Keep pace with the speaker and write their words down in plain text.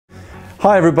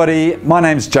Hi everybody, my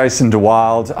name's Jason de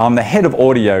Wilde. I'm the head of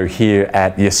audio here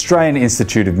at the Australian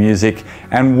Institute of Music,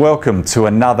 and welcome to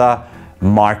another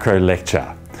micro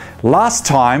lecture. Last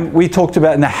time we talked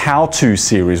about in the how-to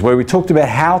series where we talked about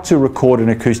how to record an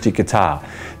acoustic guitar.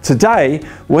 Today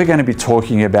we're going to be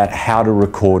talking about how to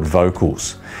record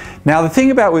vocals. Now the thing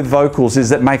about with vocals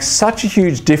is it makes such a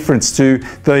huge difference to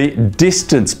the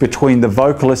distance between the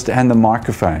vocalist and the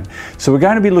microphone. So we're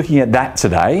going to be looking at that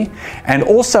today, and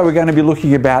also we're going to be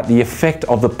looking about the effect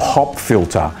of the pop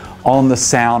filter on the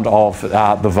sound of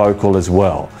the vocal as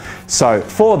well. So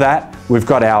for that we've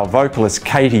got our vocalist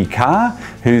Katie Carr,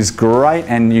 who's great,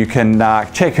 and you can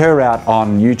check her out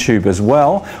on YouTube as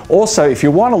well. Also, if you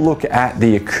want to look at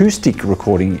the acoustic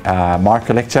recording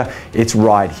micro lecture, it's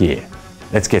right here.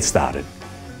 Let's get started.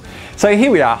 So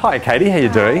here we are. Hi Katie, how you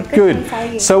doing? Good. Thanks, how are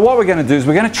you? So what we're going to do is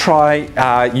we're going to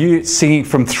try you singing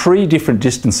from 3 different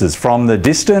distances. From the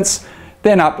distance,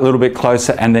 then up a little bit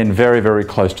closer, and then very, very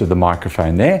close to the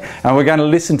microphone there. And we're going to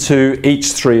listen to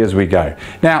each 3 as we go.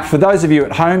 Now, for those of you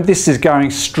at home, this is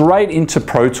going straight into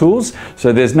Pro Tools.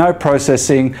 So there's no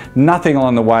processing, nothing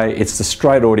along the way. It's the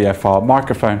straight audio file,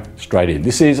 microphone straight in.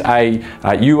 This is a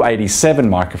U87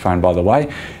 microphone, by the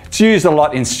way. It's used a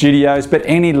lot in studios, but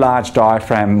any large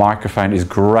diaphragm microphone is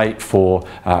great for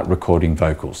recording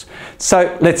vocals.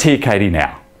 So let's hear Katie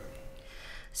now.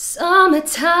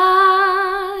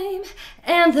 Summertime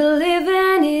and the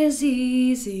living is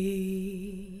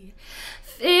easy.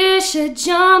 Fish are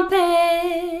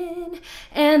jumping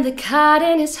and the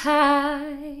cotton is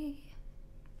high.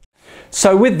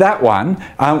 So with that one,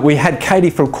 we had Katie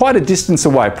from quite a distance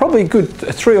away, probably a good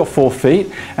 3 or 4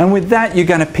 feet, and with that you're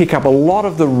going to pick up a lot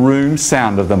of the room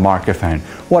sound of the microphone.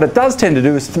 What it does tend to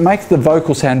do is to make the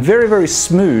vocal sound very, very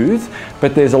smooth,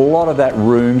 but there's a lot of that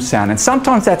room sound, and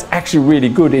sometimes that's actually really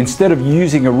good. Instead of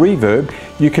using a reverb,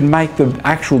 you can make the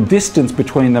actual distance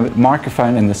between the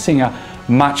microphone and the singer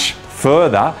much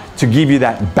further to give you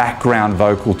that background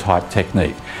vocal type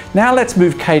technique. Now let's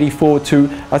move Katie forward to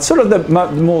a sort of the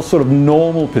more sort of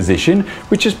normal position,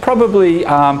 which is probably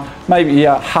maybe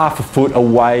half a foot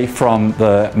away from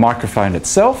the microphone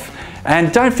itself.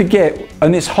 And don't forget,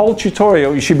 in this whole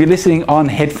tutorial you should be listening on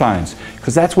headphones,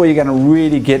 because that's where you're going to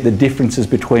really get the differences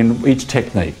between each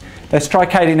technique. Let's try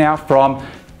Katie now from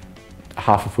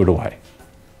half a foot away.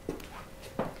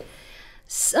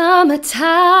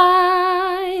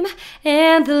 Summertime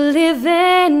and the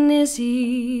living is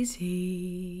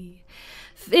easy.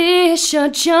 Fish are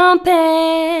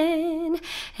jumping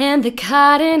and the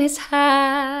cotton is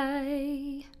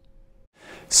high.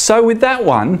 So with that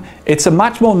one, it's a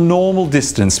much more normal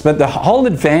distance, but the whole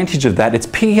advantage of that, it's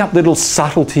picking up little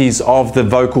subtleties of the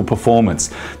vocal performance.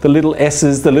 The little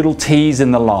S's, the little T's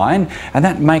in the line, and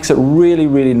that makes it really,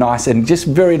 really nice and just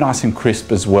very nice and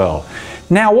crisp as well.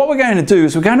 Now what we're going to do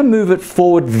is we're going to move it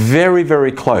forward very,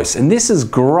 very close, and this is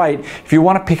great if you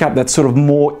want to pick up that sort of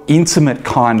more intimate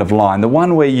kind of line, the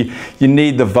one where you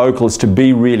need the vocals to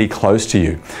be really close to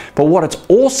you. But what it's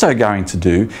also going to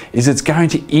do is it's going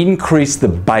to increase the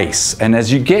bass, and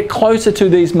as you get closer to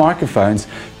these microphones,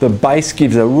 the bass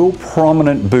gives a real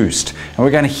prominent boost, and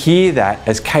we're going to hear that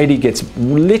as Katie gets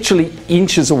literally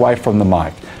inches away from the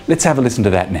mic. Let's have a listen to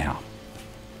that now.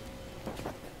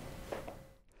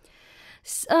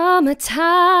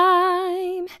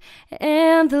 Summertime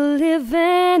and the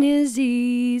living is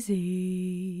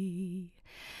easy.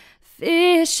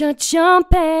 Fish are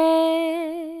jumping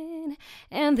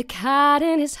and the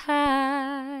cotton is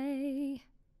high.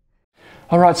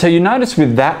 Alright, so you notice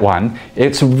with that one,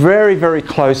 it's very, very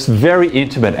close, very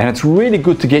intimate, and it's really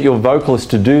good to get your vocalist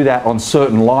to do that on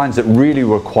certain lines that really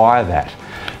require that.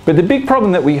 But the big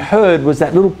problem that we heard was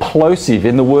that little plosive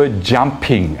in the word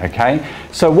jumping, okay?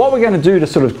 So what we're going to do to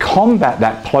sort of combat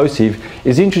that plosive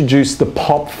is introduce the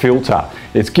pop filter.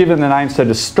 It's given the name so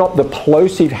to stop the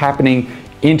plosive happening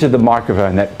into the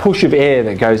microphone, that push of air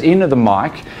that goes into the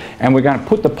mic, and we're going to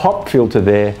put the pop filter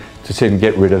there to sort of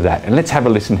get rid of that. And let's have a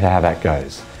listen to how that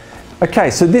goes.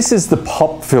 Okay, so this is the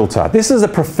pop filter. This is a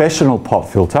professional pop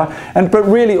filter, but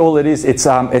really all it is, it's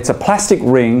a plastic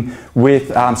ring with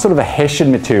sort of a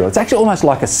hessian material. It's actually almost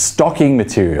like a stocking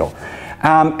material.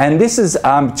 And this is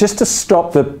just to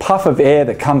stop the puff of air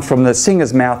that comes from the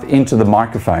singer's mouth into the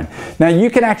microphone. Now you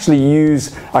can actually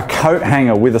use a coat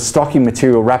hanger with a stocking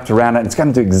material wrapped around it. It's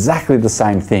going to do exactly the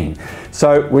same thing.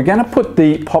 So we're going to put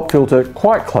the pop filter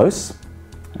quite close.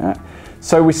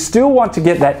 So we still want to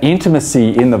get that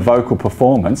intimacy in the vocal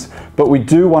performance, but we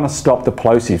do want to stop the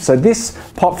plosive. So this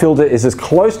pop filter is as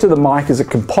close to the mic as it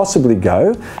can possibly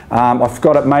go. I've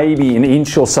got it maybe an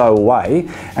inch or so away.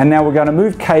 And now we're going to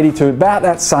move Katie to about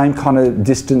that same kind of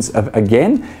distance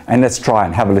again. And let's try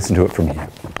and have a listen to it from here.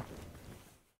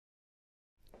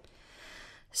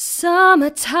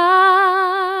 Summertime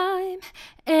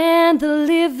and the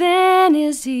living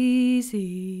is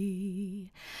easy.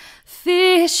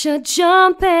 Fish are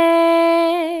jumping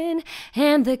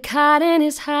and the cotton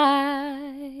is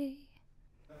high.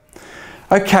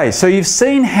 Okay, so you've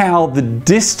seen how the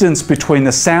distance between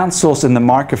the sound source and the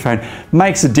microphone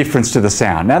makes a difference to the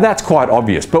sound. Now that's quite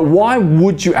obvious, but why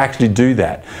would you actually do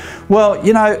that? Well,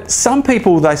 you know, some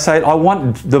people, they say, I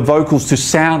want the vocals to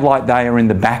sound like they are in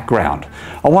the background.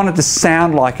 I want it to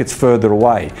sound like it's further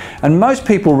away. And most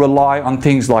people rely on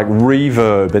things like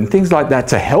reverb and things like that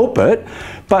to help it,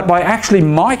 but by actually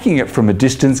miking it from a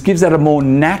distance gives that a more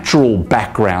natural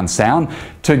background sound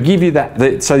to give you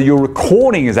that, so your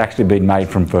recording has actually been made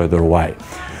from further away.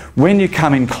 When you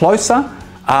come in closer,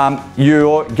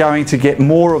 you're going to get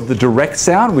more of the direct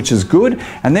sound, which is good.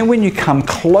 And then when you come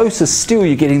closer still,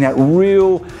 you're getting that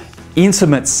real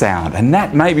intimate sound. And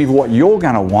that may be what you're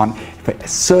going to want for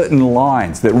certain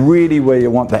lines, that really where you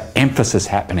want the emphasis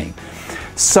happening.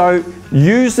 So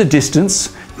use the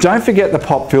distance. Don't forget the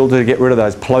pop filter to get rid of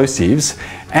those plosives.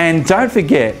 And don't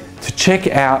forget to check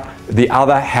out the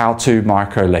other how-to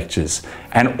micro lectures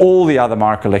and all the other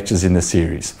micro lectures in the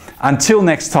series. Until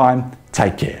next time,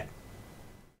 take care.